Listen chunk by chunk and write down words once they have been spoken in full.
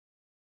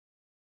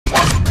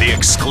the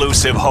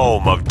exclusive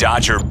home of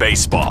Dodger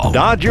baseball.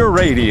 Dodger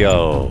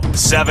Radio.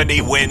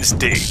 70 wins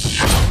deep.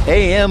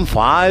 AM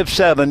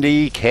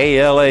 570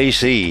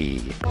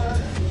 KLAC.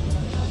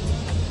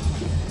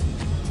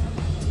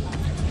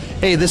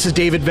 Hey, this is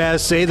David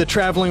Vassay, the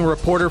traveling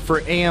reporter for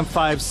AM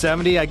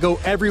 570. I go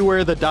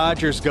everywhere the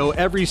Dodgers go,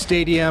 every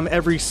stadium,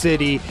 every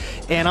city,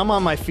 and I'm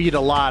on my feet a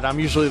lot. I'm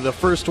usually the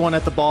first one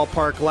at the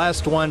ballpark,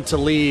 last one to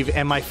leave,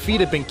 and my feet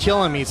have been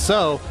killing me.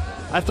 So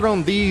I've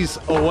thrown these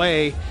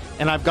away,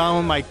 and I've gone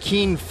with my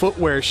Keen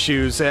Footwear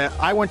shoes.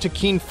 I went to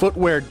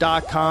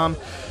keenfootwear.com,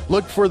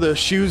 looked for the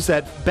shoes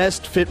that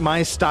best fit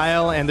my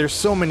style, and there's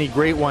so many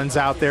great ones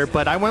out there,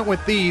 but I went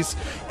with these,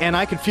 and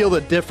I could feel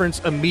the difference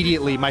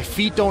immediately. My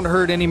feet don't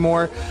hurt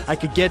anymore. I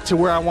could get to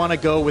where I want to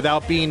go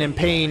without being in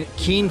pain.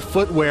 Keen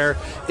Footwear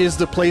is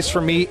the place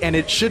for me, and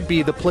it should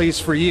be the place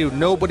for you.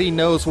 Nobody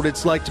knows what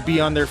it's like to be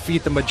on their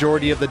feet the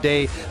majority of the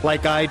day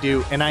like I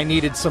do, and I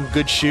needed some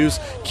good shoes.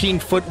 Keen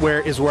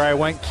Footwear is where I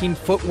went.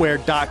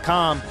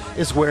 Keenfootwear.com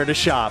is where to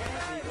shop.